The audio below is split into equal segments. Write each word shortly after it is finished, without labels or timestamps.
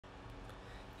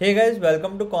Hey guys,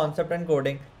 welcome to Concept and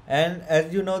Coding. And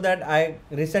as you know that I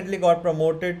recently got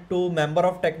promoted to member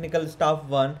of technical staff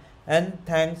 1, and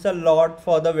thanks a lot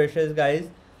for the wishes guys.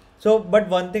 So but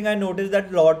one thing I noticed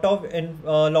that lot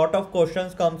of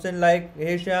questions comes in like,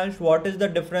 hey Shrayansh, what is the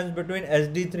difference between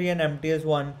SD3 and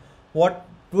MTS1?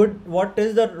 What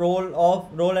is the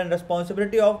role and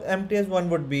responsibility of MTS1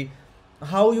 would be?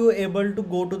 How you able to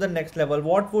go to the next level?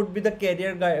 What would be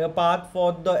the path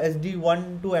for the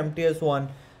SD1 to MTS1,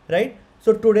 right?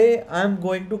 So today I am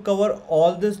going to cover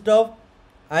all this stuff.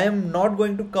 I am not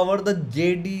going to cover the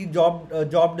JD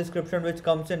job description which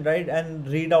comes in, right, and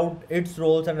read out its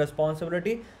roles and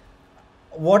responsibility.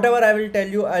 Whatever I will tell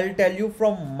you, I'll tell you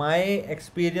from my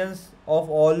experience of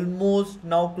almost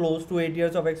now close to 8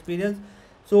 years of experience.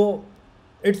 So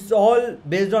it's all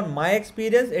based on my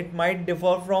experience. It might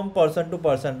differ from person to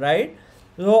person, right?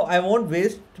 So I won't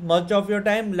waste much of your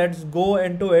time. Let's go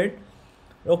into it.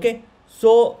 Okay,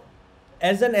 so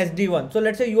as an SD1, so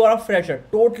let's say you are a fresher,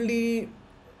 totally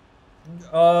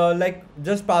like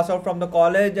just pass out from the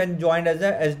college and joined as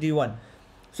a SD1.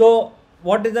 So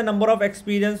what is the number of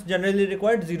experience generally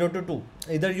required? 0 to 2.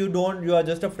 Either you are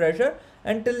just a fresher,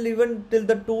 until even till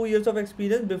the 2 years of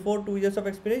experience. Before 2 years of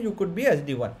experience you could be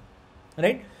SD1,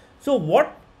 right? So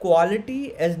what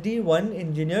quality SD1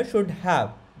 engineer should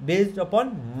have, based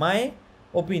upon my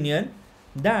opinion,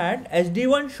 that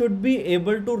SD1 should be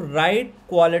able to write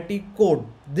quality code.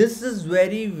 This is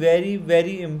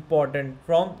very important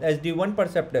from SD1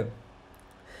 perspective.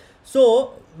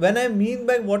 So when I mean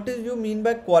by what is you mean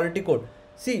by quality code,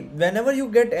 see, whenever you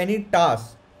get any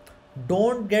task,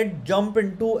 don't get jump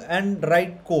into and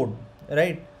write code,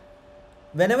 right?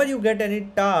 Whenever you get any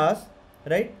task,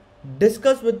 right,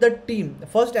 discuss with the team.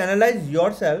 First analyze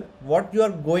yourself, what you are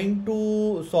going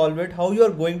to solve it, how you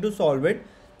are going to solve it.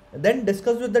 Then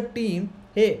discuss with the team,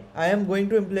 hey, I am going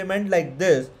to implement like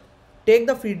this. Take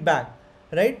the feedback,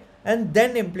 right, and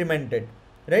then implement it,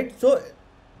 right? So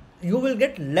you will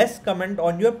get less comment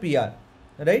on your PR,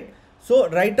 right? So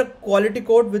write a quality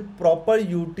code with proper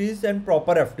UTs and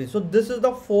proper FTs. So this is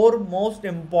the 4 most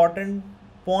important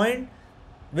point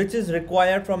which is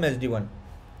required from SD1.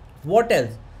 What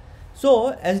else?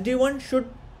 So SD1 should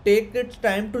take its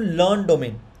time to learn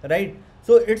domain, right?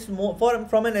 So it's more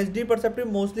from an SD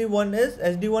perspective, mostly one is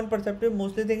SD1 perspective,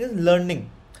 mostly thing is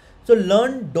learning. So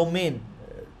learn domain,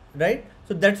 right?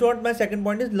 So that's what my second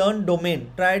point is, learn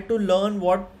domain. Try to learn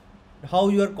how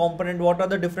your component, what are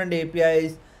the different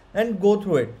APIs, and go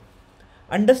through it.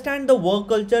 Understand the work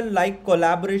culture, like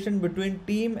collaboration between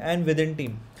team and within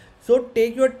team. So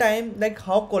take your time, like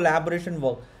how collaboration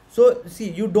work. So see,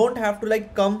 you don't have to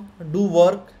like come, do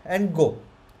work and go.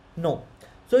 No.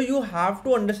 So you have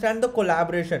to understand the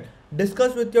collaboration.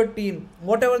 Discuss with your team.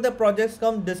 Whatever the projects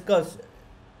come, discuss.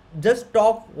 Just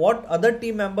talk what other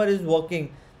team member is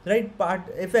working, right?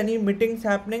 If any meetings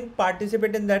happening,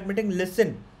 participate in that meeting.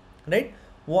 Listen, right?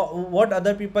 What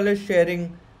other people is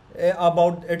sharing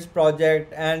about its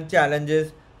project and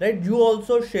challenges, right? You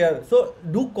also share. So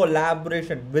do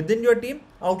collaboration within your team,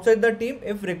 outside the team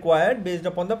if required, based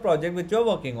upon the project which you are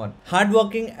working on.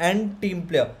 Hardworking and team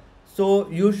player. So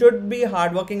you should be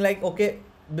hardworking, like, okay,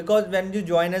 because when you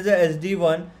join as a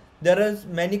SD1, there is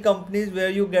many companies where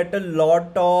you get a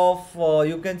lot of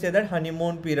you can say that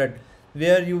honeymoon period,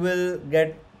 where you will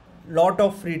get lot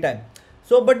of free time.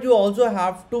 So but you also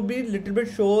have to be little bit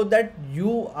sure that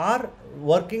you are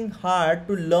working hard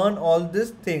to learn all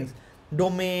these things,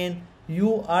 domain.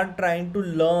 You are trying to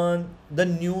learn the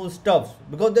new stuff,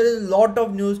 because there is a lot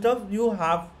of new stuff. You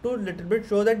have to little bit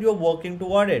show that you are working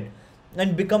toward it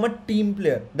and become a team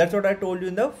player. That's what I told you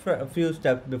in the few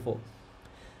steps before.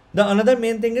 The another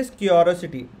main thing is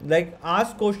curiosity, like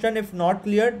ask question. If not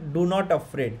clear, do not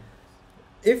afraid.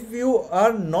 If you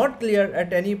are not clear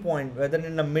at any point, whether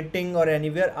in a meeting or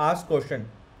anywhere, ask question,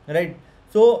 right?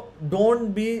 So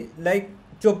don't be like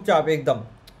chup chap ekdam.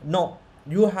 No,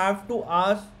 you have to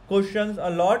ask questions a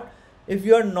lot if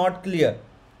you are not clear.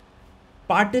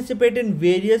 Participate in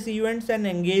various events and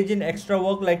engage in extra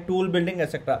work like tool building,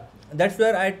 etc. That's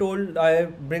where I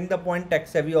bring the point tech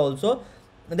savvy also,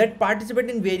 that participate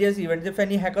in various events. If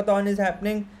any hackathon is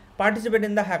happening, participate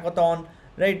in the hackathon,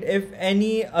 right? If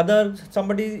any other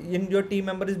somebody in your team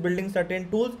member is building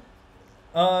certain tools,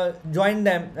 join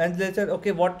them and they say,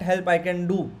 okay, what help I can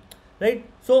do, right?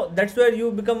 So that's where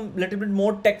you become little bit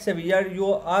more tech savvy.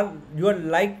 You are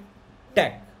like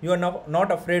tech, you are not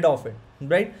afraid of it,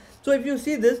 right? So if you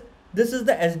see this is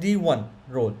the SD1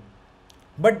 role.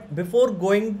 But before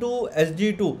going to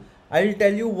SG2, I will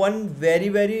tell you one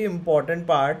very important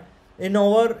part in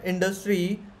our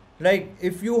industry. Like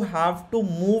if you have to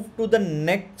move to the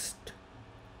next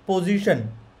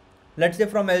position, let's say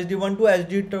from SD1 to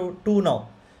SD2 now.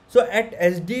 So at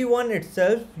SD1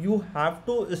 itself, you have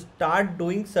to start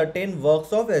doing certain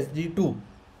works of SD2.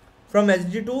 From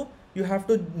SD2, you have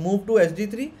to move to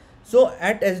SD3. So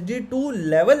at SD2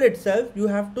 level itself, you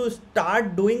have to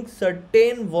start doing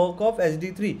certain work of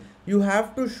SD3. You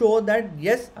have to show that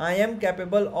yes, I am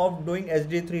capable of doing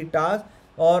SD3 tasks,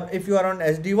 or if you are on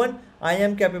SD1, I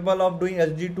am capable of doing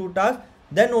SD2 tasks,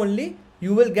 then only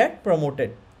you will get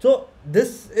promoted. So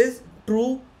this is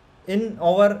true in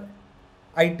our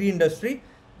IT industry.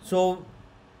 So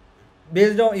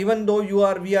based on, even though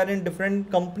we are in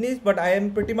different companies, but I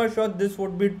am pretty much sure this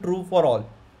would be true for all,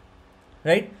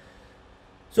 right?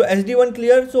 So SD1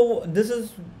 clear. So this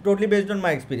is totally based on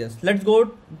my experience. Let's go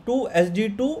to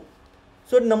SD2.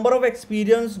 So number of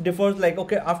experience differs, like,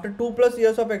 okay, after 2+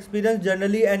 years of experience,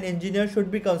 generally an engineer should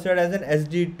be considered as an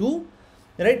SD2,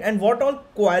 right? And what all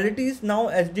qualities now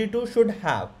SD2 should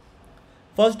have?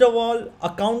 First of all,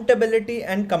 accountability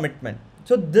and commitment.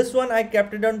 So this one I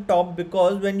kept it on top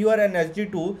because when you are an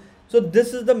SG2, so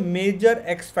this is the major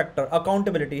X factor,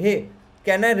 accountability. Hey,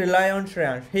 can I rely on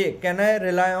Shrayansh? Hey, can I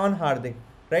rely on Hardik?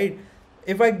 Right?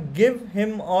 If I give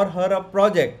him or her a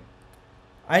project,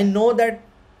 I know that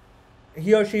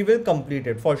he or she will complete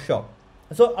it for sure.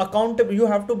 So accountable, you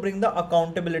have to bring the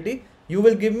accountability. You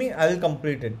will give me, I will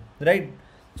complete it, right?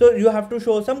 So you have to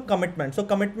show some commitment. So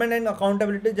commitment and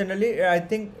accountability, generally I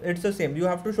think it's the same. You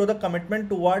have to show the commitment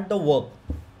toward the work.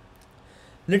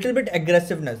 Little bit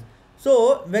aggressiveness.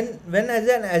 So when as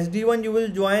an SD1 you will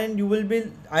join, you will be,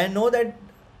 I know that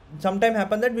sometime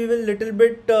happen that we will little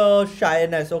bit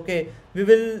shyness. Okay, we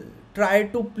will try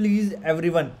to please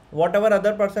everyone. Whatever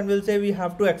other person will say, we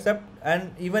have to accept,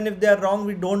 and even if they are wrong,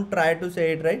 we don't try to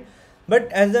say it, right? But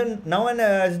as now an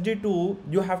SD2,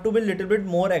 you have to be little bit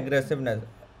more aggressiveness.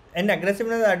 And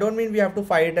aggressiveness, I don't mean we have to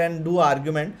fight and do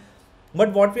argument,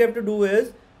 but what we have to do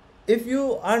is, if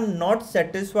you are not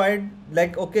satisfied,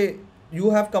 like, okay,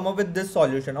 you have come up with this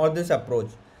solution or this approach,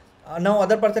 now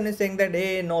other person is saying that,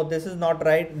 hey, no, this is not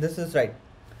right, this is right.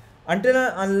 Until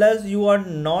and unless you are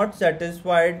not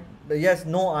satisfied, yes,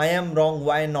 no, I am wrong,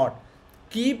 why not,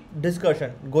 keep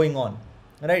discussion going on,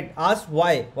 right? Ask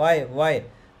why.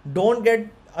 Don't get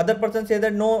other person say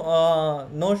that, no,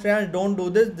 no Shrayansh, don't do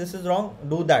this, this is wrong,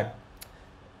 do that,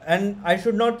 and I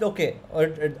should not, okay,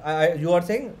 you are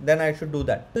saying, then I should do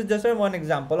that. This is just one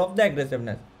example of the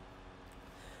aggressiveness.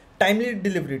 Timely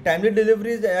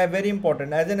delivery is very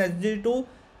important. As an SG2,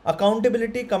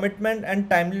 accountability, commitment and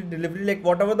timely delivery, like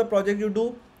whatever the project you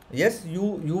do, yes, you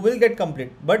will get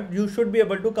complete, but you should be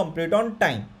able to complete on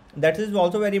time. That is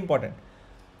also very important.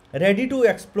 Ready to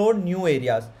explore new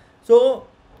areas. So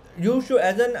you should,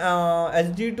 as an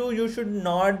SG2, you should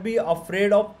not be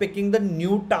afraid of picking the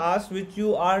new tasks which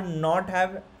you are not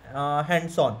have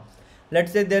hands on.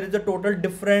 Let's say there is a total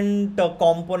different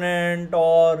component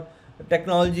or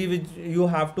technology which you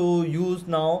have to use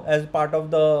now as part of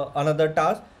the another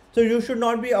task. So you should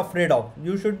not be afraid of,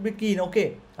 you should be keen,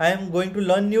 okay, I am going to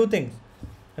learn new things,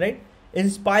 right?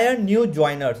 Inspire new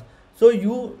joiners. So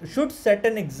you should set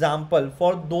an example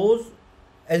for those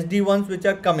SD1s which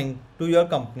are coming to your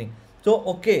company. So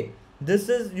okay, this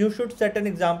is, you should set an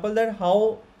example that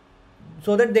how,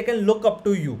 so that they can look up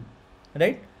to you,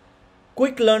 right?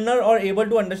 Quick learner or able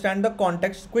to understand the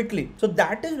context quickly. So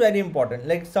that is very important.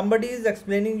 Like somebody is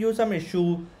explaining you some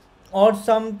issue or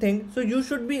something, so you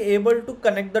should be able to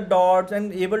connect the dots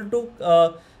and able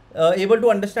to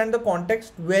understand the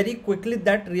context very quickly.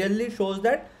 That really shows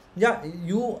that, yeah,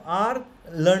 you are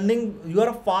learning, you are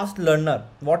a fast learner.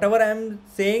 Whatever I am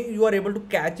saying, you are able to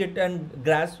catch it and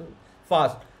grasp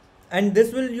fast. And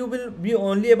this will, you will be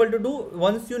only able to do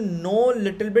once you know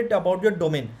little bit about your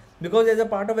domain, because as a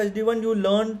part of SD1 you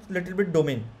learn little bit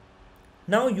domain.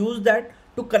 Now use that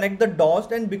to connect the dots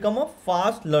and become a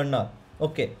fast learner.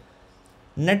 Okay,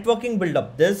 networking build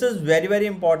up, this is very, very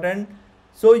important.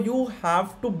 So you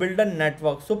have to build a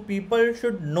network. So people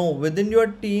should know within your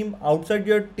team, outside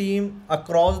your team,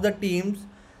 across the teams,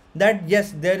 that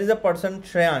yes, there is a person,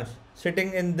 Shrayansh,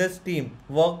 sitting in this team,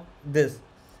 work this.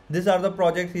 These are the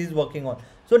projects he is working on.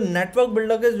 So network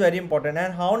build up is very important.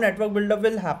 And how network build up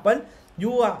will happen?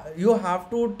 You have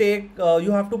to take,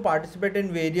 you have to participate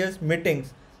in various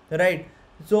meetings, right?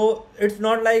 So it's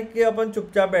not like कि अपन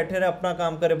चुपचाप बैठे रहे अपना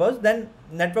काम करे बस, then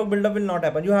network buildup will not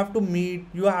happen. You have to meet,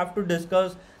 you have to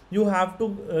discuss, you have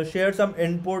to share some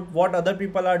input, what other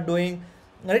people are doing,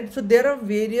 right? So there are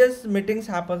various meetings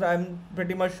happen. I'm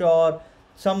pretty much sure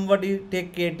somebody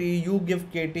take KT, you give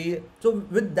KT. So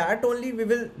with that only we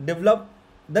will develop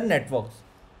the networks,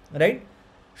 right?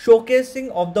 Showcasing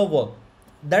of the work.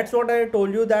 That's what I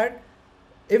told you, that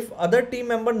if other team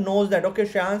member knows that okay,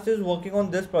 Shrayansh is working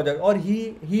on this project, or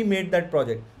he made that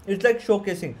project, it's like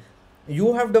showcasing.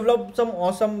 You have developed some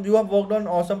awesome, you have worked on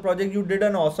awesome project, you did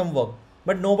an awesome work,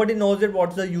 but nobody knows it,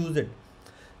 what's the use it.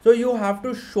 So you have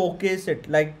to showcase it,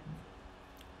 like,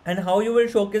 and how you will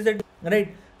showcase it,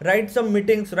 right? Write some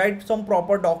meetings, write some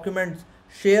proper documents,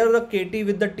 share the KT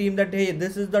with the team that hey,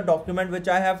 this is the document which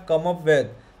I have come up with,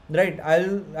 right?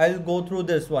 I'll go through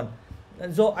this one.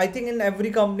 So I think in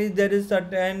every company there is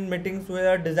certain meetings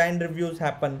where design reviews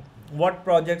happen, what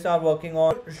projects are working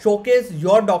on. Showcase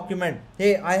your document.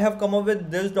 Hey, I have come up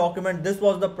with this document, this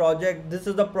was the project, this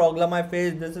is the problem I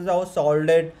faced, this is how I solved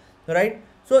it, right?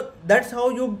 So that's how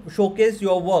you showcase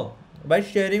your work, by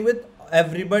sharing with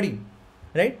everybody,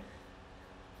 right?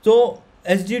 So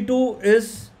SG2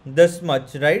 is this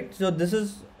much, right? So this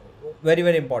is very,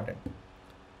 very important.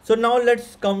 So now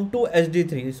let's come to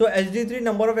SG3. So SG3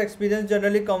 number of experience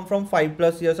generally come from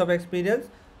 5+ years of experience,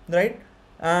 right?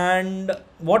 And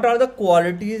what are the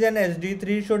qualities an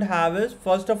SG3 should have is,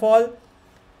 first of all,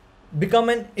 become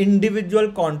an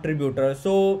individual contributor.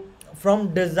 So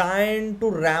from design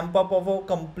to ramp up of a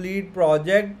complete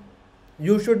project,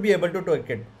 you should be able to take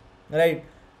it, right?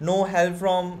 No help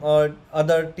from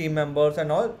other team members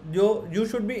and all. You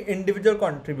should be individual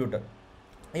contributor.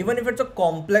 Even if it's a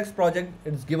complex project,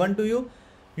 it's given to you,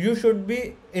 you should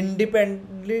be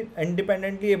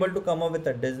independently able to come up with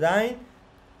a design,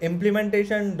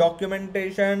 implementation,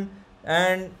 documentation,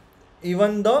 and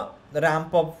even the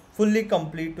ramp up fully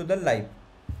complete to the life,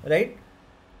 right?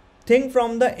 Think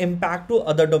from the impact to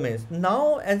other domains.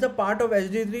 Now as a part of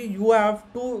SG3, you have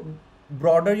to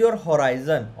broaden your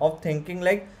horizon of thinking,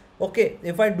 like okay,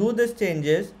 if I do these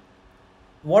changes,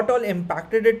 what all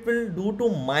impacted it will do to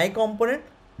my component,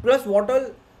 plus what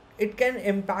all it can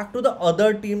impact to the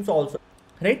other teams also,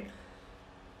 right?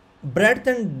 Breadth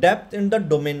and depth in the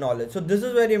domain knowledge. So this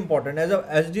is very important. As a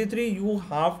SG3, you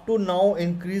have to now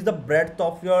increase the breadth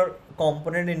of your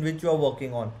component in which you are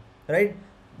working on, right?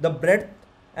 The breadth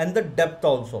and the depth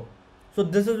also. So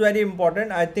this is very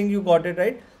important. I think you got it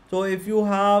right. So if you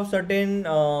have certain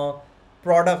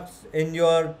products in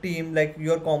your team, like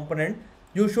your component,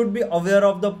 you should be aware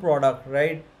of the product,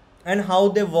 right? And how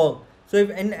they work. So if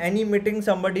in any meeting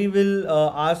somebody will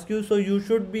ask you, so you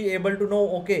should be able to know,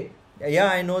 okay,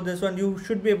 yeah, I know this one. You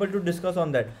should be able to discuss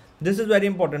on that. This is very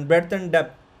important. Breadth and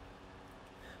depth.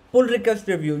 Pull request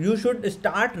review. You should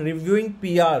start reviewing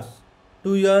PRs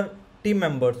to your team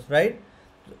members, right?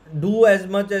 Do as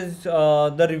much as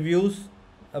the reviews,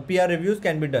 PR reviews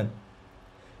can be done.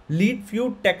 Lead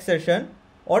few tech session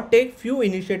or take few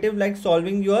initiative like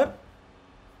solving your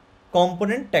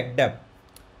component tech debt.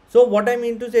 So what I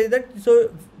mean to say is that, so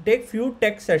take few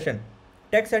tech session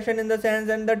in the sense,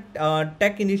 and the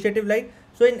tech initiative, like,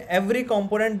 so in every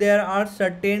component there are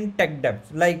certain tech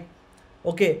depths, like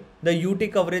okay, the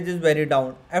UT coverage is very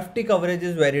down, FT coverage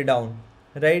is very down,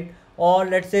 right? Or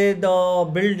let's say the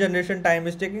build generation time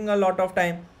is taking a lot of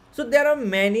time. So there are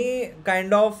many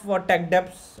kind of tech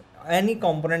depths any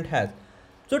component has.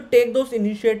 So take those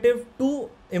initiative to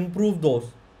improve those,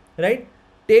 right?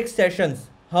 Take sessions,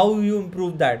 how you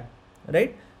improve that,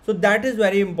 right? So that is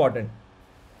very important.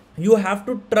 You have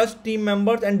to trust team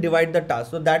members and divide the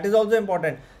task. So that is also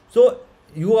important. So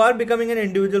you are becoming an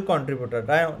individual contributor,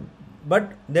 right?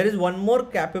 But there is one more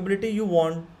capability you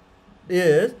want,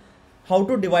 is how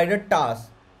to divide a task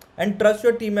and trust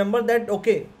your team member that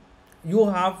okay, you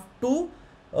have to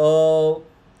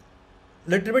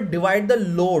little bit divide the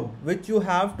load which you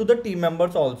have to the team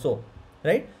members also,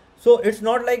 right? So it's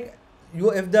not like you,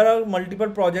 if there are multiple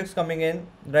projects coming in,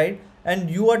 right, and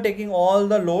you are taking all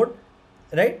the load,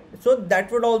 right? So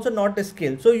that would also not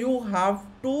scale. So you have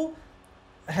to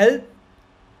help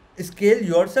scale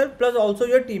yourself plus also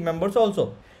your team members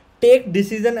also. Take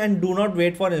decision and do not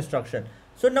wait for instruction.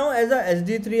 So now as a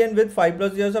SG3 and with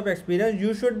 5+ years of experience,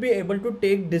 you should be able to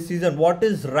take decision, what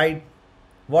is right,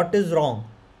 what is wrong,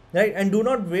 right? And do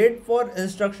not wait for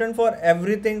instruction for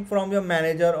everything from your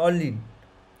manager or lead,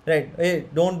 right? Hey,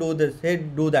 don't do this, hey,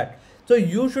 do that. So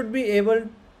you should be able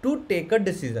to take a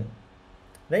decision,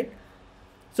 right?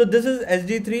 So this is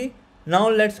SG3. Now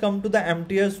let's come to the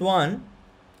MTS1.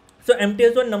 So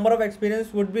MTS1 number of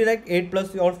experience would be like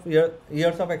 8+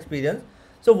 years of experience.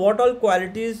 So what all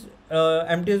qualities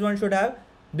MTS1 should have?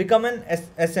 Become an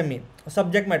SME,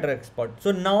 subject matter expert.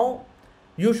 So now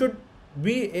you should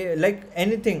be like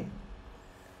anything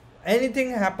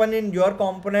happen in your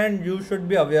component, you should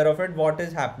be aware of it, what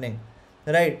is happening,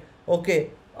 right?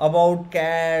 Okay, about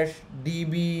cache,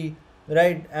 DB,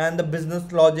 right, and the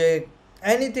business logic,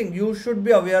 anything, you should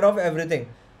be aware of everything.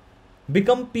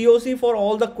 become POC for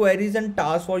all the queries and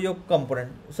tasks for your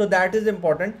component. So that is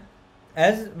important.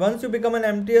 As once you become an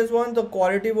MTS1, the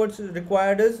quality what's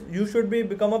required is you should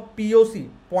become a POC,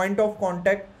 point of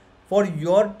contact, for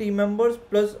your team members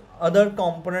plus other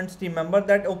components team member,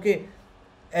 that okay,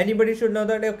 anybody should know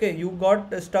that okay, you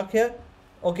got stuck here,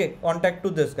 okay, contact to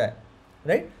this guy,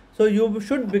 right? So you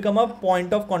should become a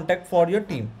point of contact for your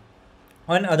team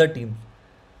and other teams.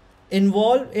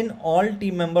 Involved in all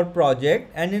team member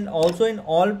project and also in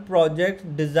all projects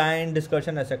design,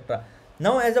 discussion, etc.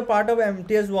 Now as a part of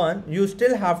MTS1, you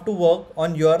still have to work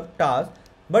on your task,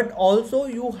 but also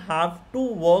you have to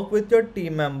work with your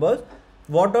team members,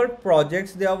 what all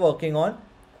projects they are working on,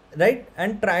 right?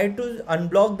 And try to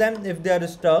unblock them if they are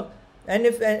stuck.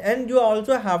 And you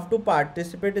also have to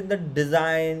participate in the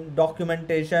design,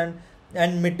 documentation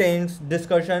and meetings,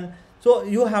 discussion. So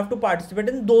you have to participate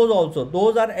in those also.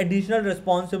 Those are additional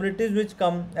responsibilities which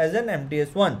come as an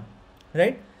MTS1,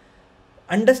 right?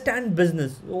 Understand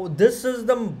business. Oh, this is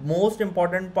the most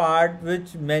important part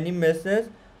which many misses.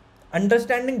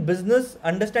 Understanding business,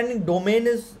 understanding domain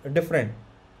is different,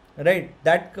 right?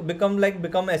 That become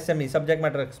SME, subject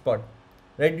matter expert,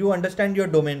 right? You understand your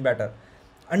domain better.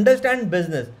 Understand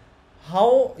business,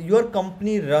 how your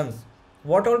company runs,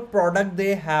 what all product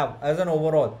they have as an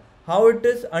overall, how it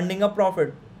is earning a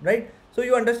profit, right? So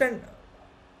you understand.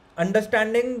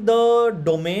 Understanding the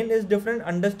domain is different,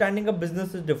 understanding a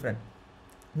business is different.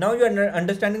 Now you are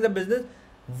understanding the business,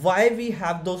 why we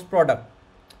have those products,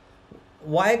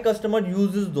 why customer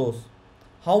uses those,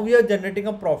 how we are generating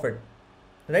a profit,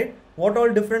 right? What all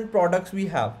different products we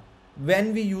have,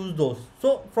 when we use those.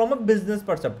 So from a business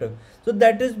perspective, so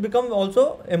that is become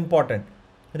also important,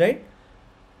 right?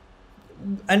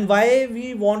 And why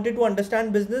we wanted to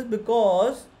understand business,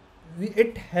 because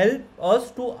it helps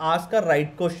us to ask a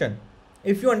right question.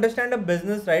 If you understand a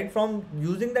business, right, from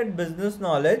using that business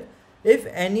knowledge, if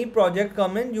any project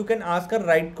come in, you can ask a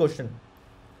right question.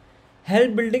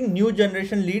 Help building new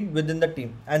generation lead within the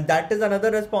team, and that is another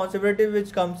responsibility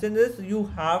which comes in this. You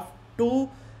have to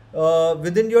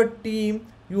within your team,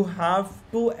 you have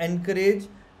to encourage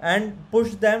and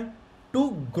push them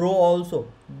to grow also,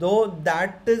 though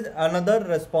that is another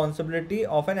responsibility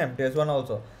of an MTS1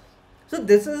 also. So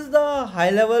this is the high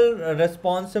level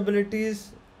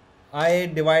responsibilities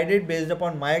I divided based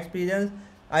upon my experience.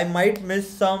 I might miss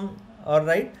some,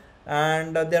 alright,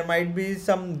 and there might be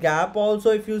some gap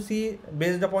also if you see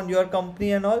based upon your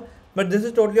company and all, but this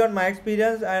is totally on my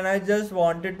experience, and I just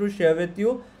wanted to share with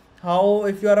you how,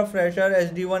 if you are a fresher,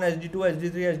 SDE1, SG2,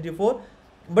 SG3, SG4,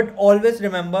 but always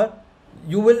remember,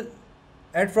 you will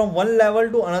from one level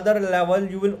to another level,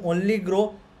 you will only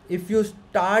grow if you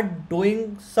start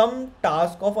doing some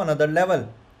task of another level,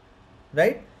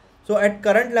 right? So at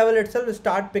current level itself,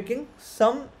 start picking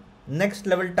some next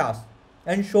level tasks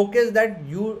and showcase that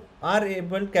you are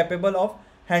capable of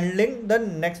handling the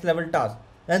next level task,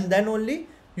 and then only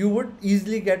you would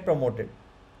easily get promoted,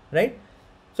 right?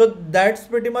 So that's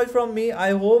pretty much from me.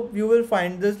 I hope you will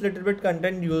find this little bit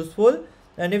content useful,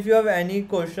 and if you have any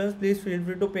questions, please feel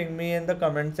free to ping me in the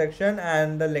comment section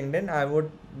and the LinkedIn. I would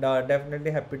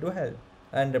definitely happy to help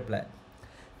and reply.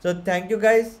 So thank you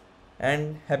guys,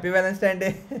 and happy Valentine's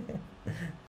Day.